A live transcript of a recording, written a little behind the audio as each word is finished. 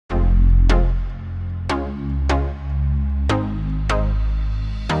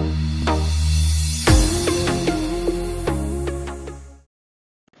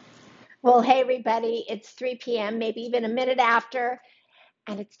Well, hey, everybody, it's 3 p.m., maybe even a minute after,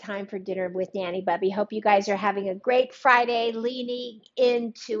 and it's time for dinner with Nanny Bubby. Hope you guys are having a great Friday, leaning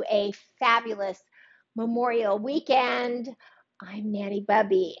into a fabulous Memorial weekend. I'm Nanny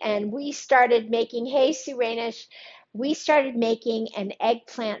Bubby, and we started making, hey, Sue Rainish, we started making an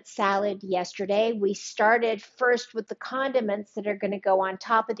eggplant salad yesterday. We started first with the condiments that are going to go on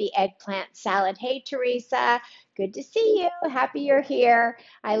top of the eggplant salad. Hey, Teresa, good to see you. Happy you're here.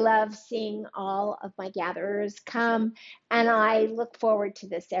 I love seeing all of my gatherers come, and I look forward to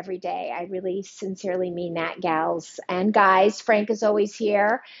this every day. I really sincerely mean that, gals and guys. Frank is always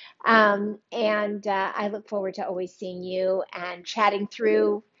here. And I look forward to always seeing you and chatting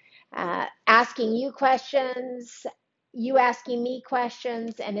through, asking you questions, you asking me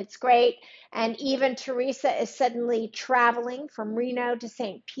questions, and it's great. And even Teresa is suddenly traveling from Reno to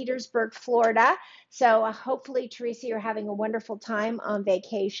St. Petersburg, Florida. So hopefully, Teresa, you're having a wonderful time on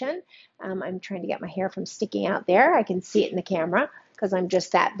vacation. I'm trying to get my hair from sticking out there. I can see it in the camera because I'm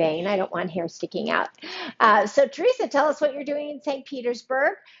just that vain. I don't want hair sticking out. So Teresa, tell us what you're doing in St.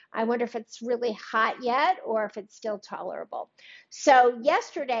 Petersburg. I wonder if it's really hot yet or if it's still tolerable. So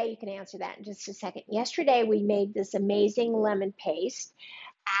yesterday, you can answer that in just a second. Yesterday, we made this amazing lemon paste.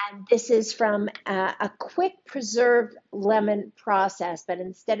 And this is from a quick preserved lemon process, but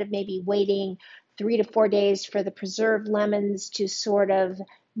instead of maybe waiting 3 to 4 days for the preserved lemons to sort of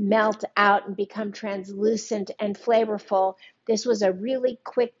melt out and become translucent and flavorful, this was a really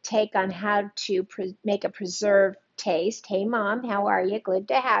quick take on how to make a preserved taste. Hey, Mom, how are you? Good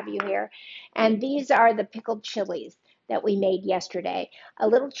to have you here. And these are the pickled chilies that we made yesterday. A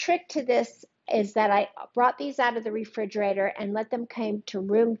little trick to this is that I brought these out of the refrigerator and let them come to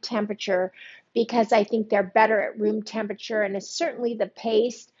room temperature because I think they're better at room temperature, and certainly the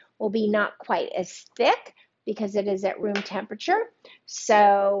paste will be not quite as thick because it is at room temperature.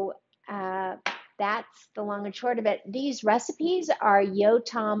 So that's the long and short of it. These recipes are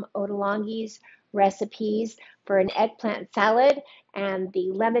Yotam Odolongi's recipes for an eggplant salad and the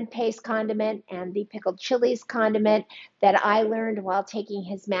lemon paste condiment and the pickled chilies condiment that I learned while taking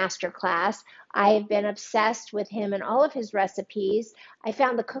his master class. I have been obsessed with him and all of his recipes. I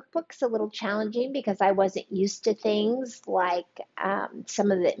found the cookbooks a little challenging because I wasn't used to things like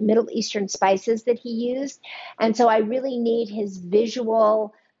some of the Middle Eastern spices that he used. And so I really need his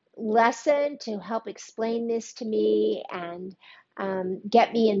visual lesson to help explain this to me and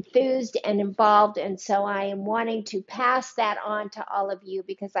get me enthused and involved. And so I am wanting to pass that on to all of you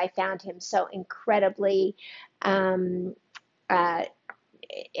because I found him so incredibly uh,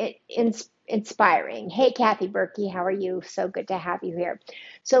 inspiring. Hey, Kathy Berkey, how are you? So good to have you here.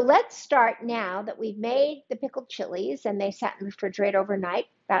 So let's start now that we've made the pickled chilies and they sat in the refrigerator overnight,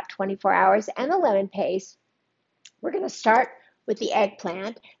 about 24 hours, and the lemon paste. We're going to start with the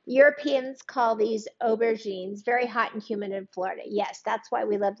eggplant. Europeans call these aubergines, very hot and humid in Florida. Yes, that's why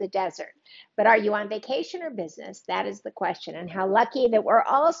we love the desert. But are you on vacation or business? That is the question. And how lucky that we're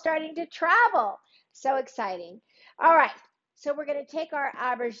all starting to travel. So exciting. All right. So we're going to take our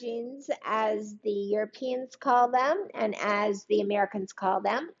aubergines, as the Europeans call them and as the Americans call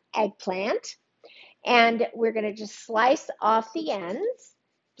them, eggplant. And we're going to just slice off the ends,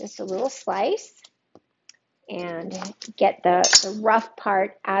 just a little slice, and get the rough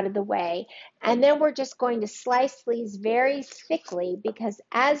part out of the way. And then we're just going to slice these very thickly because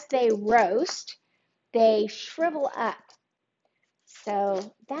as they roast, they shrivel up.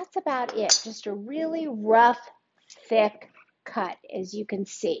 So that's about it. Just a really rough, thick cut, as you can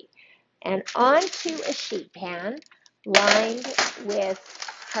see. And onto a sheet pan lined with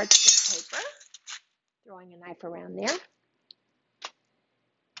parchment paper. Throwing a knife around there.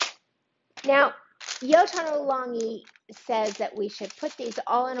 Now, Yotan Oolongi says that we should put these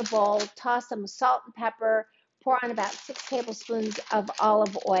all in a bowl, toss some salt and pepper, pour on about 6 tablespoons of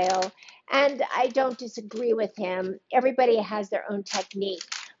olive oil. And I don't disagree with him. Everybody has their own technique.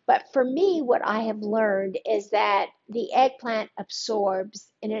 But for me, what I have learned is that the eggplant absorbs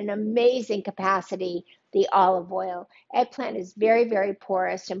in an amazing capacity the olive oil. Eggplant is very, very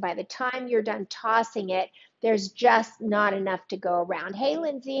porous, and by the time you're done tossing it, there's just not enough to go around. Hey,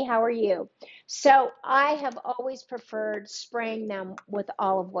 Lindsay, how are you? So I have always preferred spraying them with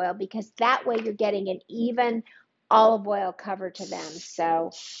olive oil because that way you're getting an even olive oil cover to them.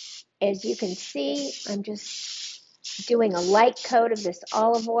 So as you can see, I'm just doing a light coat of this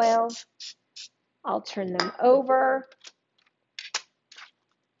olive oil. I'll turn them over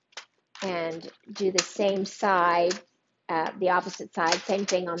and do the same side, the opposite side, same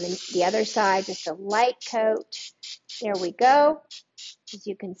thing on the other side, just a light coat. There we go, as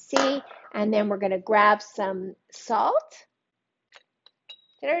you can see. And then we're going to grab some salt,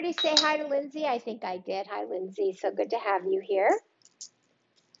 Did I already say hi to Lindsay? I think I did. Hi, Lindsay. So good to have you here.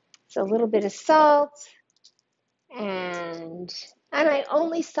 So a little bit of salt, and I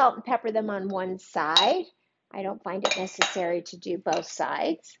only salt and pepper them on one side. I don't find it necessary to do both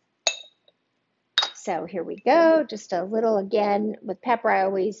sides. So here we go. Just a little again with pepper. I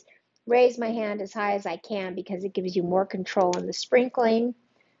always raise my hand as high as I can because it gives you more control in the sprinkling.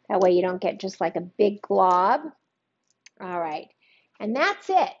 That way you don't get just like a big glob. All right. And that's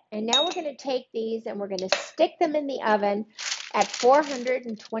it. And now we're going to take these and we're going to stick them in the oven at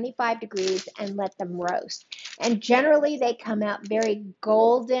 425 degrees and let them roast. And generally they come out very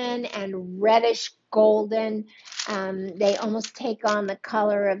golden and reddish golden. They almost take on the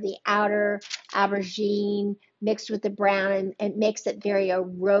color of the outer aubergine mixed with the brown, and it makes it very a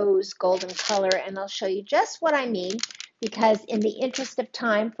rose golden color. And I'll show you just what I mean, because in the interest of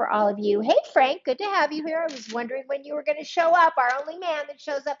time for all of you, hey Frank, good to have you here. I was wondering when you were going to show up, our only man that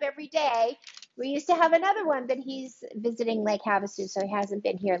shows up every day. We used to have another one, but he's visiting Lake Havasu, so he hasn't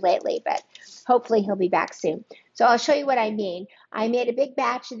been here lately, but hopefully he'll be back soon. So I'll show you what I mean. I made a big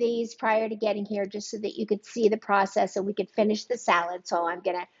batch of these prior to getting here just so that you could see the process and we could finish the salad. So I'm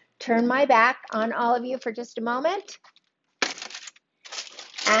going to turn my back on all of you for just a moment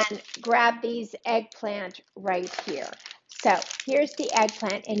and grab these eggplant right here. So here's the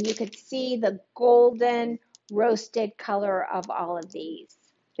eggplant, and you could see the golden roasted color of all of these.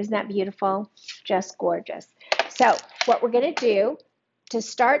 Isn't that beautiful? Just gorgeous. So what we're going to do to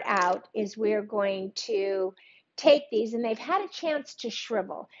start out is we're going to take these, and they've had a chance to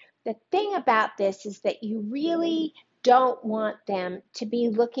shrivel. The thing about this is that you really don't want them to be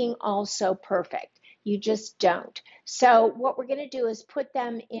looking all so perfect. You just don't. So what we're going to do is put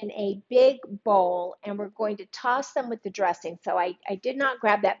them in a big bowl, and we're going to toss them with the dressing. So I did not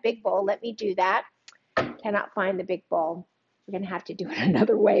grab that big bowl. Let me do that. Cannot find the big bowl. We're going to have to do it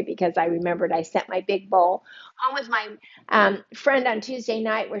another way because I remembered I sent my big bowl home with my friend on Tuesday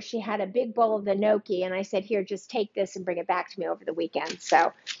night, where she had a big bowl of the gnocchi, and I said, here, just take this and bring it back to me over the weekend.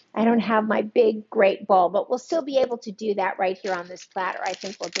 So I don't have my big, great bowl, but we'll still be able to do that right here on this platter. I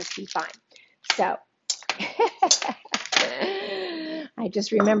think we'll just be fine. So I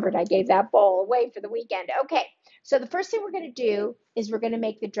just remembered I gave that bowl away for the weekend. Okay, so the first thing we're going to do is we're going to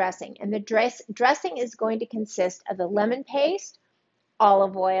make the dressing. And the dressing is going to consist of the lemon paste,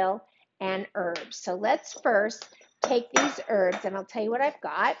 olive oil, and herbs. So let's first take these herbs, and I'll tell you what I've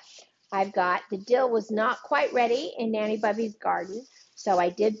got. I've got, the dill was not quite ready in Nanny Bubby's garden, so I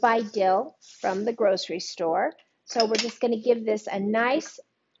did buy dill from the grocery store. So we're just going to give this a nice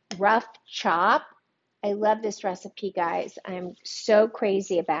rough chop. I love this recipe, guys. I'm so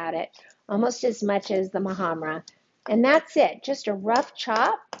crazy about it, almost as much as the mahamra. And that's it, just a rough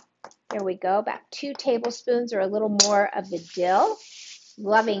chop. There we go, about 2 tablespoons or a little more of the dill.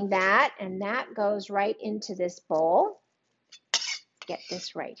 Loving that, and that goes right into this bowl. Get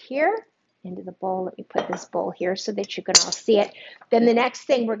this right here into the bowl. Let me put this bowl here so that you can all see it. Then the next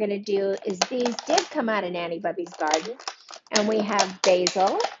thing we're going to do is, these did come out of Nanny Bubby's garden, and we have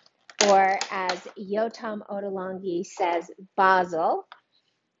basil, or as Yotam Ottolenghi says, basil,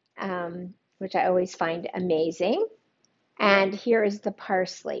 which I always find amazing. And here is the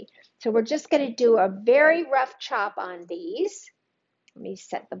parsley. So we're just going to do a very rough chop on these. Let me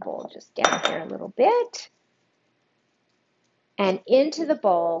set the bowl just down here a little bit. And into the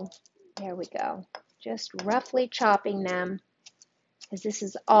bowl, there we go. Just roughly chopping them, because this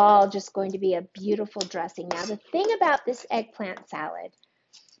is all just going to be a beautiful dressing. Now, the thing about this eggplant salad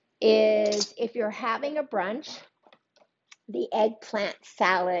is, if you're having a brunch, the eggplant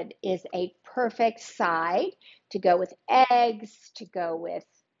salad is a perfect side to go with eggs, to go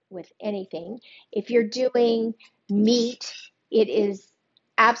with anything. If you're doing meat, it is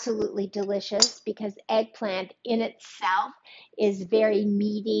absolutely delicious, because eggplant in itself is very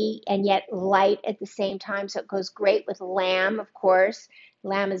meaty and yet light at the same time. So it goes great with lamb, of course.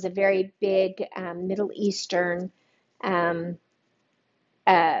 Lamb is a very big Middle Eastern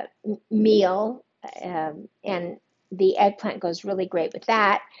meal, and the eggplant goes really great with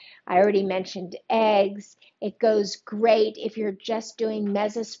that. I already mentioned eggs. It goes great if you're just doing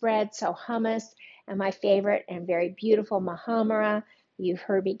mezza spread, so hummus, and my favorite and very beautiful mahamra. You've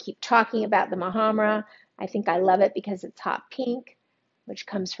heard me keep talking about the mahamra. I think I love it because it's hot pink, which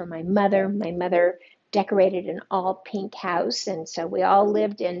comes from my mother. My mother decorated an all pink house, and so we all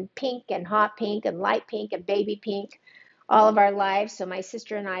lived in pink and hot pink and light pink and baby pink all of our lives. So my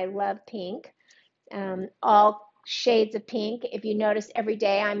sister and I love pink, all shades of pink. If you notice, every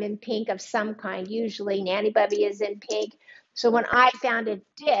day I'm in pink of some kind. Usually Nanny Bubby is in pink. So when I found a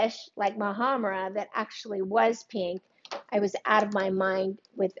dish like mahamra that actually was pink, I was out of my mind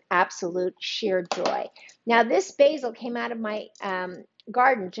with absolute sheer joy. Now, this basil came out of my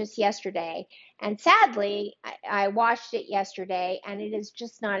garden just yesterday, and sadly, I washed it yesterday, and it is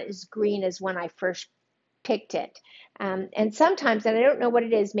just not as green as when I first picked it. And sometimes, and I don't know what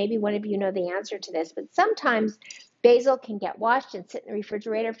it is, maybe one of you know the answer to this, but sometimes basil can get washed and sit in the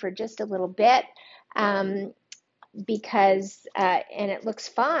refrigerator for just a little bit. Because and it looks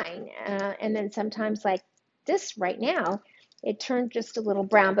fine, and then sometimes, like this right now, it turned just a little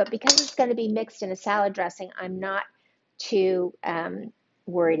brown, but because it's going to be mixed in a salad dressing, I'm not too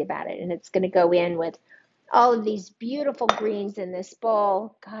worried about it, and it's going to go in with all of these beautiful greens in this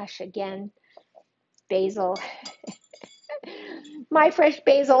bowl. Gosh, again, basil. My fresh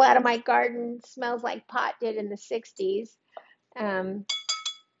basil out of my garden smells like pot did in the 60s.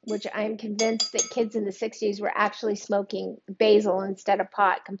 Which I'm convinced that kids in the 60s were actually smoking basil instead of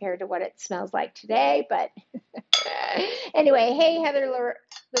pot compared to what it smells like today. But anyway, hey, Heather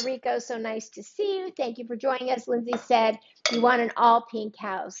Larico, so nice to see you. Thank you for joining us. Lindsay said, you want an all pink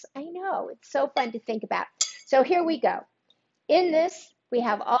house. I know, it's so fun to think about. So here we go. In this, we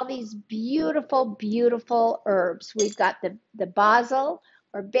have all these beautiful, beautiful herbs. We've got the basil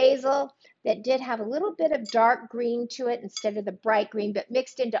or basil that did have a little bit of dark green to it instead of the bright green, but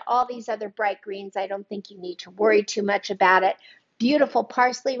mixed into all these other bright greens. I don't think you need to worry too much about it. Beautiful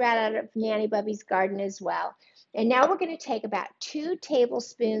parsley right out of Nanny Bubby's garden as well. And now we're going to take about 2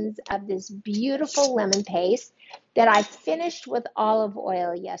 tablespoons of this beautiful lemon paste that I finished with olive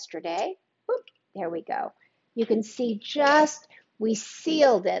oil yesterday. Whoop, there we go. You can see we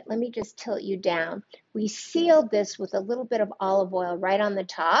sealed it. Let me just tilt you down. We sealed this with a little bit of olive oil right on the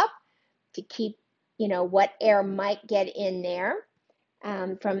top to keep, what air might get in there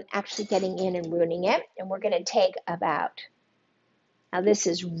from actually getting in and ruining it. And we're going to take now this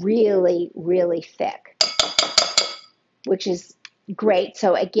is really, really thick, which is great.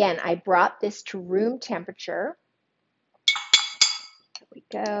 So again, I brought this to room temperature. There we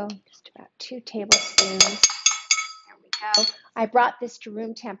go, just about 2 tablespoons. There we go. I brought this to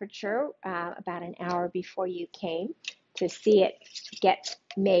room temperature about an hour before you came to see it get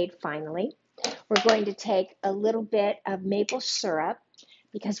made finally. We're going to take a little bit of maple syrup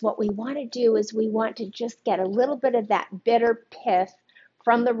because what we want to do is we want to just get a little bit of that bitter pith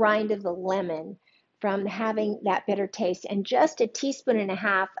from the rind of the lemon, from having that bitter taste, and just 1.5 teaspoons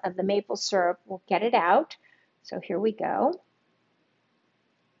of the maple syrup will get it out. So here we go.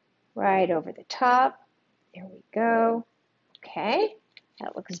 Right over the top. There we go. Okay,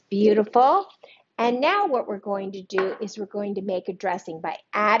 that looks beautiful. And now what we're going to do is we're going to make a dressing by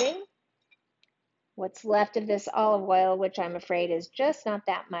adding what's left of this olive oil, which I'm afraid is just not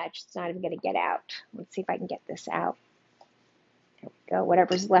that much. It's not even going to get out. Let's see if I can get this out. There we go.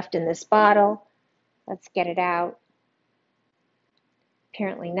 Whatever's left in this bottle, let's get it out.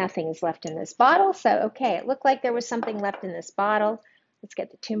 Apparently nothing is left in this bottle. So, okay, it looked like there was something left in this bottle. Let's get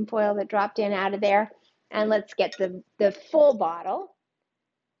the tinfoil that dropped in out of there. And let's get the full bottle.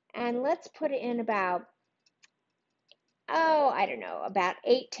 And let's put it in about, I don't know, about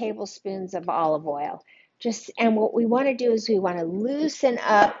 8 tablespoons of olive oil. And what we want to do is we want to loosen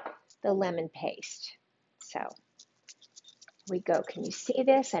up the lemon paste. So here we go. Can you see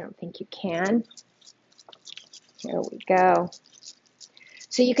this? I don't think you can. Here we go.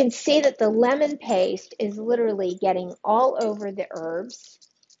 So you can see that the lemon paste is literally getting all over the herbs.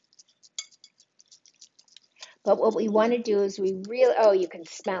 But what we want to do is you can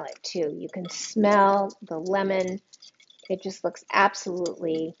smell it too. You can smell the lemon. It just looks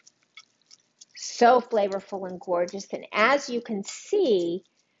absolutely so flavorful and gorgeous. And as you can see,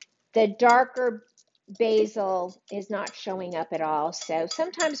 the darker basil is not showing up at all. So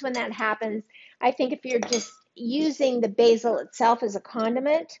sometimes when that happens, I think if you're just using the basil itself as a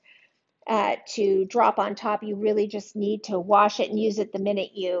condiment to drop on top, you really just need to wash it and use it the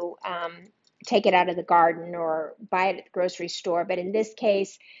minute you take it out of the garden or buy it at the grocery store. But in this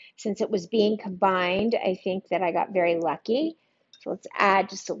case, since it was being combined, I think that I got very lucky. So let's add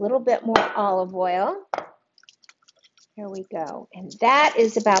just a little bit more olive oil. There we go. And that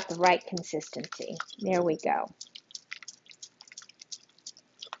is about the right consistency. There we go.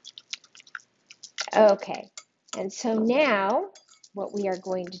 Okay. And so now what we are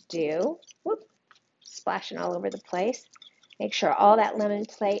going to do, splashing all over the place, make sure all that lemon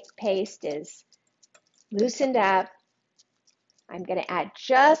paste is loosened up. I'm going to add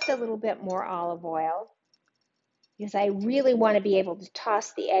just a little bit more olive oil because I really want to be able to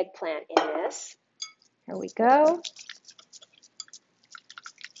toss the eggplant in this. Here we go.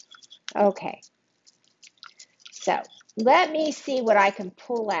 Okay. So let me see what I can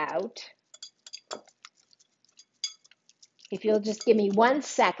pull out if you'll just give me 1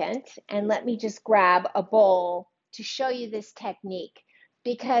 second and let me just grab a bowl to show you this technique,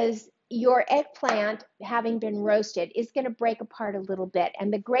 because your eggplant, having been roasted, is going to break apart a little bit.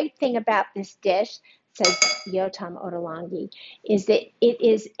 And the great thing about this dish, says Yotam Ottolenghi, is that it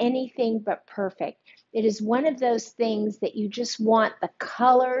is anything but perfect. It is one of those things that you just want the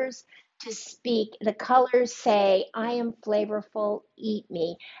colors to speak. The colors say, I am flavorful, eat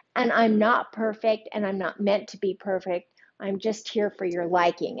me. And I'm not perfect, and I'm not meant to be perfect. I'm just here for your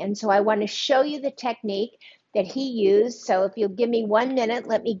liking. And so I want to show you the technique that he used. So if you'll give me 1 minute,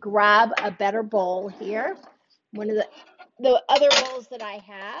 let me grab a better bowl here. One of the other bowls that I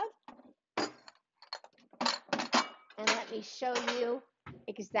have. And let me show you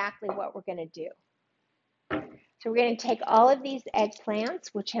exactly what we're going to do. So we're going to take all of these eggplants,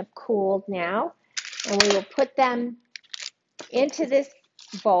 which have cooled now, and we will put them into this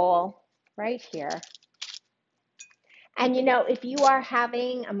bowl right here. And you know, if you are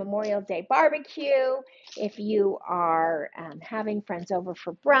having a Memorial Day barbecue, if you are having friends over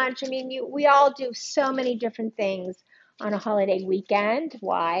for brunch, I mean, we all do so many different things on a holiday weekend.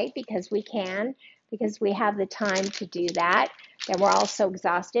 Why? Because we can, because we have the time to do that. Then we're all so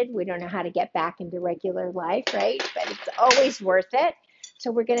exhausted, we don't know how to get back into regular life, right? But it's always worth it.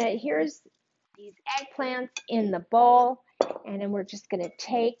 So we're gonna, here's these eggplants in the bowl, and then we're just gonna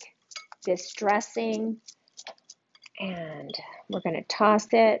take this dressing and we're going to toss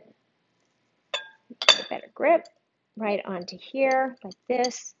it, get a better grip, right onto here like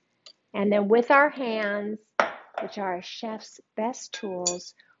this. And then with our hands, which are a chef's best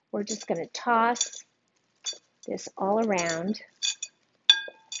tools, we're just going to toss this all around.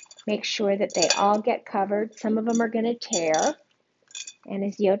 Make sure that they all get covered. Some of them are going to tear. And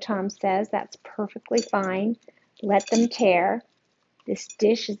as Yotam says, that's perfectly fine. Let them tear. This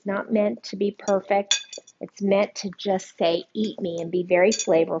dish is not meant to be perfect. It's meant to just say, eat me, and be very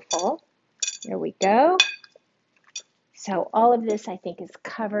flavorful. There we go. So all of this, I think, is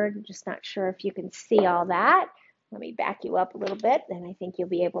covered. I'm just not sure if you can see all that. Let me back you up a little bit, then I think you'll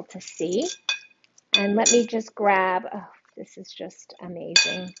be able to see. And let me just grab, oh, this is just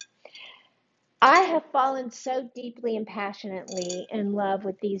amazing. I have fallen so deeply and passionately in love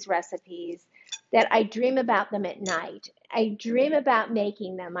with these recipes that I dream about them at night. I dream about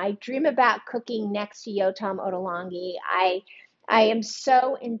making them. I dream about cooking next to Yotam Ottolenghi. I am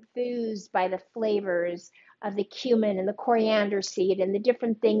so enthused by the flavors of the cumin and the coriander seed and the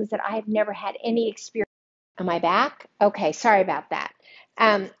different things that I have never had any experience. Am I back? Okay, sorry about that.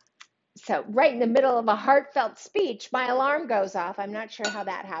 So right in the middle of a heartfelt speech, my alarm goes off. I'm not sure how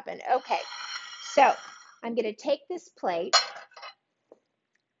that happened. Okay. So I'm going to take this plate.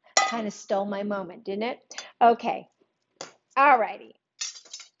 Kind of stole my moment, didn't it? Okay. All righty.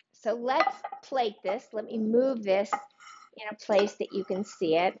 So let's plate this. Let me move this in a place that you can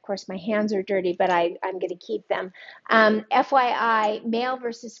see it. Of course, my hands are dirty, but I'm going to keep them. FYI, male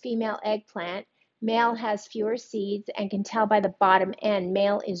versus female eggplant. Male has fewer seeds and can tell by the bottom end.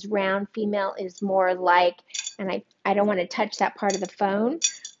 Male is round, female is more like, and I don't want to touch that part of the phone,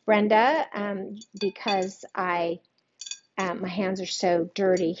 Brenda, because my hands are so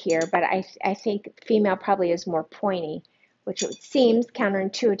dirty here, but I think female probably is more pointy, which it seems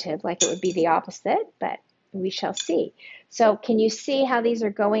counterintuitive, like it would be the opposite, but we shall see. So can you see how these are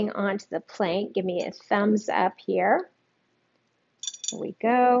going onto the plate? Give me a thumbs up here. Here we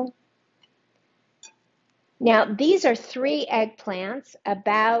go. Now, these are 3 eggplants,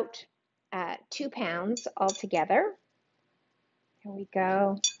 about 2 pounds altogether. Here we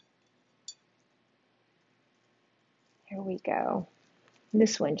go. Here we go.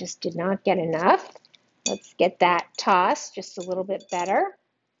 This one just did not get enough. Let's get that tossed just a little bit better.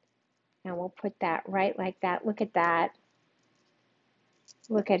 And we'll put that right like that. Look at that.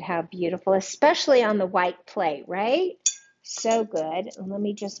 Look at how beautiful, especially on the white plate, right? So good. And let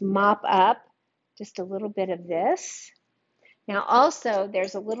me just mop up just a little bit of this. Now also,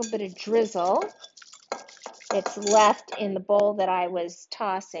 there's a little bit of drizzle that's left in the bowl that I was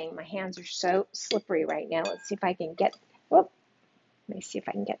tossing. My hands are so slippery right now. Let's see if I can get, whoop, let me see if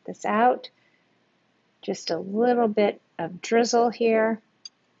I can get this out. Just a little bit of drizzle here.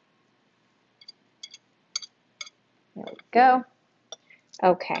 There we go.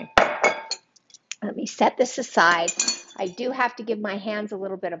 Okay. Let me set this aside. I do have to give my hands a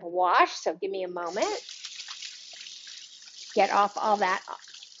little bit of a wash, so give me a moment. Get off all that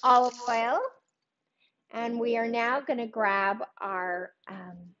olive oil. And we are now going to grab our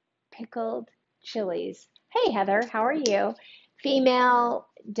pickled chilies. Hey, Heather, how are you? Female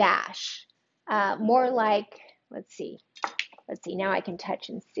dash. More like, let's see, now I can touch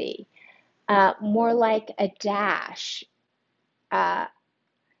and see. More like a dash. uh,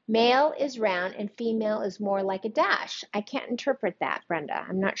 male is round and female is more like a dash. I can't interpret that, Brenda.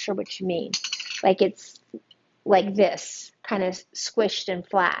 I'm not sure what you mean. Like it's like this, kind of squished and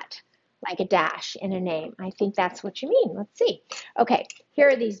flat, like a dash in a name. I think that's what you mean. Let's see. Okay, here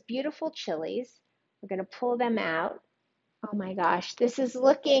are these beautiful chilies. We're going to pull them out. Oh my gosh, this is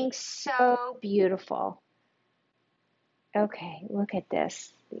looking so beautiful. Okay, look at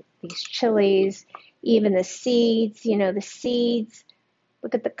this. These chilies, even the seeds, the seeds.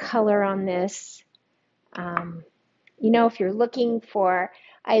 Look at the color on this. If you're looking for,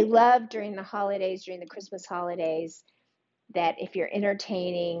 I love during the holidays, during the Christmas holidays, that if you're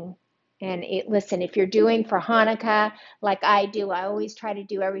entertaining, and listen, if you're doing for Hanukkah, like I do, I always try to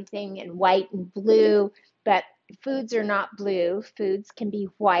do everything in white and blue, but foods are not blue. Foods can be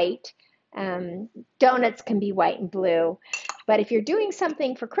white. Donuts can be white and blue. But if you're doing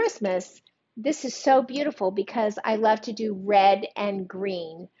something for Christmas, this is so beautiful because I love to do red and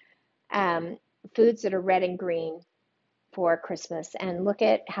green, um, foods that are red and green for Christmas. And look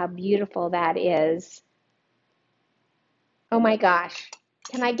at how beautiful that is. Oh my gosh.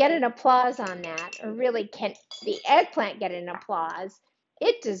 Can I get an applause on that? Or really, can the eggplant get an applause?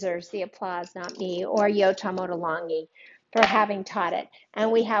 It deserves the applause, not me or Yota Motolangi for having taught it.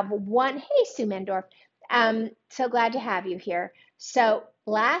 And we have one, hey, Sue Mendorf. So glad to have you here. So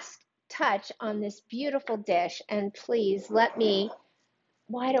last touch on this beautiful dish, and please let me,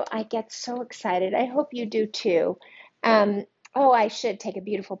 why do I get so excited? I hope you do too. Oh, I should take a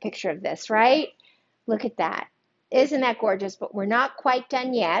beautiful picture of this, right? Look at that. Isn't that gorgeous? But we're not quite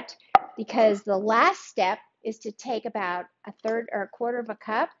done yet because the last step is to take about a third or a quarter of a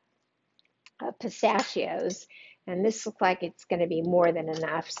cup of pistachios. And this looks like it's going to be more than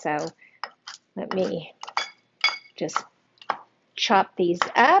enough. So let me just chop these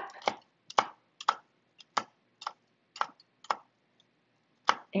up.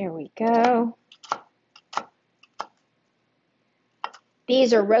 There we go.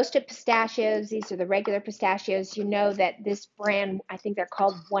 These are roasted pistachios. These are the regular pistachios. You know that this brand, I think they're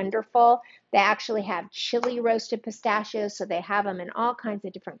called Wonderful. They actually have chili roasted pistachios, so they have them in all kinds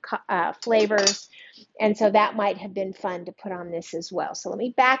of different flavors. And so that might have been fun to put on this as well. So let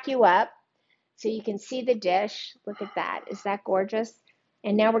me back you up so you can see the dish. Look at that. Is that gorgeous?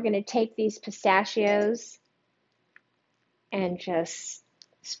 And now we're going to take these pistachios and just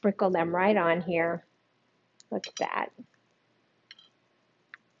sprinkle them right on here. Look at that.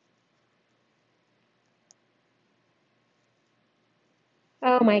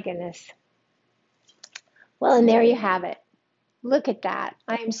 Oh my goodness. Well, and there you have it. Look at that.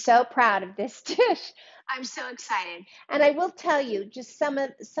 I am so proud of this dish. I'm so excited. And I will tell you just some of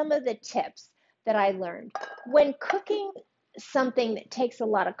the tips that I learned. When cooking something that takes a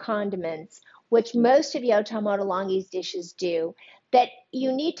lot of condiments, which most of Yotamotolangi's dishes do, that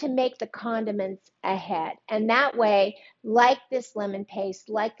you need to make the condiments ahead. And that way, like this lemon paste,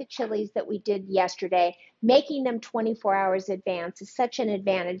 like the chilies that we did yesterday, making them 24 hours advance is such an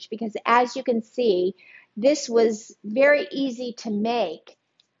advantage because as you can see, this was very easy to make,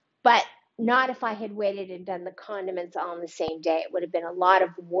 but not if I had waited and done the condiments all on the same day. It would have been a lot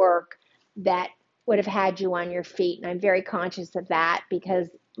of work that would have had you on your feet. And I'm very conscious of that because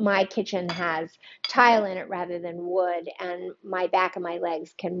my kitchen has tile in it rather than wood, and my back and my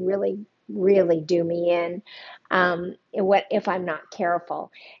legs can really, really do me in if I'm not careful.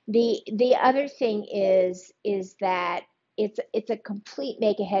 The other thing is that it's a complete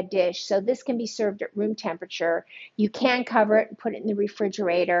make-ahead dish. So this can be served at room temperature. You can cover it and put it in the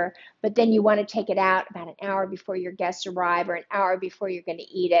refrigerator, but then you want to take it out about an hour before your guests arrive or an hour before you're going to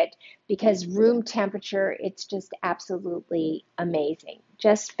eat it because room temperature, it's just absolutely amazing.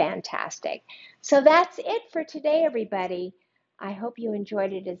 Just fantastic. So that's it for today, everybody. I hope you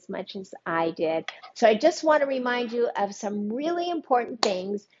enjoyed it as much as I did. So I just want to remind you of some really important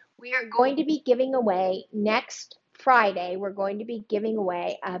things. We are going to be giving away next Friday. We're going to be giving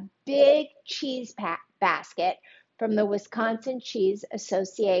away a big cheese basket from the Wisconsin Cheese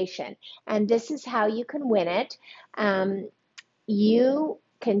Association. And this is how you can win it. You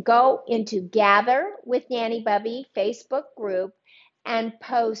can go into Gather with Nanny Bubby Facebook group and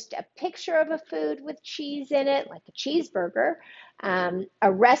post a picture of a food with cheese in it, like a cheeseburger,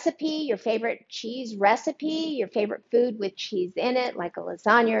 a recipe, your favorite cheese recipe, your favorite food with cheese in it, like a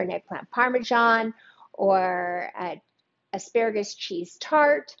lasagna or an eggplant parmesan, or asparagus cheese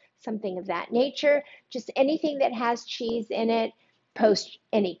tart, something of that nature. Just anything that has cheese in it. Post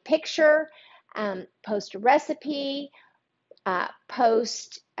any picture, post a recipe,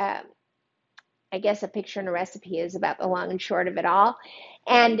 post I guess a picture and a recipe is about the long and short of it all.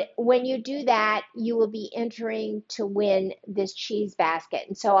 And when you do that, you will be entering to win this cheese basket.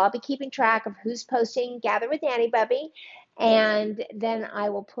 And so I'll be keeping track of who's posting Gather with Nanny Bubby. And then I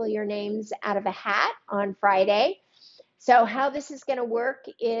will pull your names out of a hat on Friday. So how this is going to work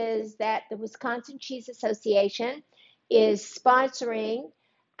is that the Wisconsin Cheese Association is sponsoring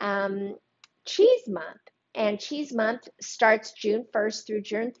Cheese Month. And Cheese Month starts June 1st through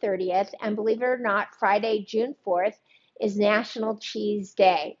June 30th. And believe it or not, Friday, June 4th is National Cheese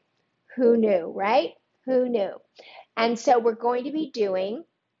Day. Who knew, right? Who knew? And so we're going to be doing,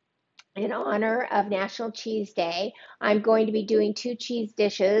 in honor of National Cheese Day, I'm going to be doing 2 cheese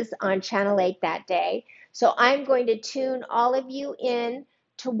dishes on Channel 8 that day. So I'm going to tune all of you in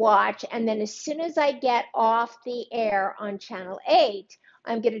to watch, and then as soon as I get off the air on Channel 8,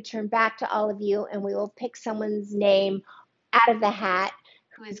 I'm going to turn back to all of you, and we will pick someone's name out of the hat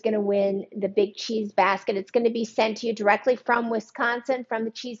who is going to win the big cheese basket. It's going to be sent to you directly from Wisconsin, from the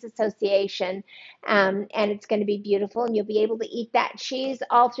Cheese Association, and it's going to be beautiful, and you'll be able to eat that cheese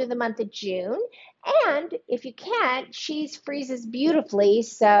all through the month of June. And if you can't, cheese freezes beautifully,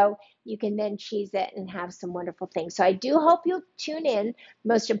 so you can then cheese it and have some wonderful things. So I do hope you'll tune in.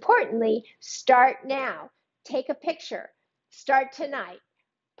 Most importantly, start now. Take a picture. Start tonight.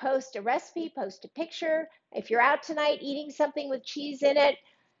 Post a recipe, post a picture. If you're out tonight eating something with cheese in it,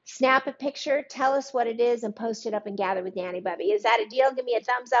 snap a picture, tell us what it is, and post it up and Gather with Nanny Bubby. Is that a deal? Give me a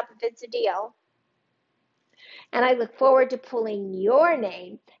thumbs up if it's a deal. And I look forward to pulling your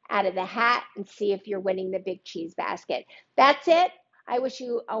name out of the hat and see if you're winning the big cheese basket. That's it. I wish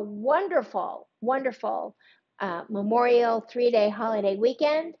you a wonderful, wonderful Memorial 3-day holiday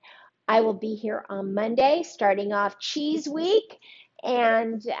weekend. I will be here on Monday, starting off Cheese Week.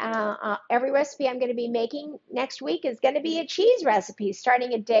 And every recipe I'm going to be making next week is going to be a cheese recipe,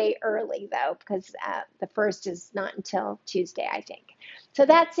 starting a day early, though, because the first is not until Tuesday, I think. So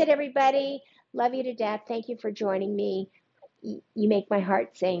that's it, everybody. Love you to death. Thank you for joining me. You make my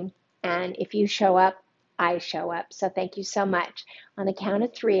heart sing. And if you show up, I show up. So thank you so much. On the count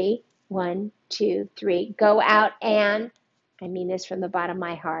of 3, 1, 2, 3, go out and, I mean this from the bottom of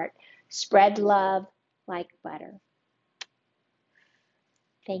my heart, spread love like butter.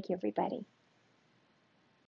 Thank you, everybody.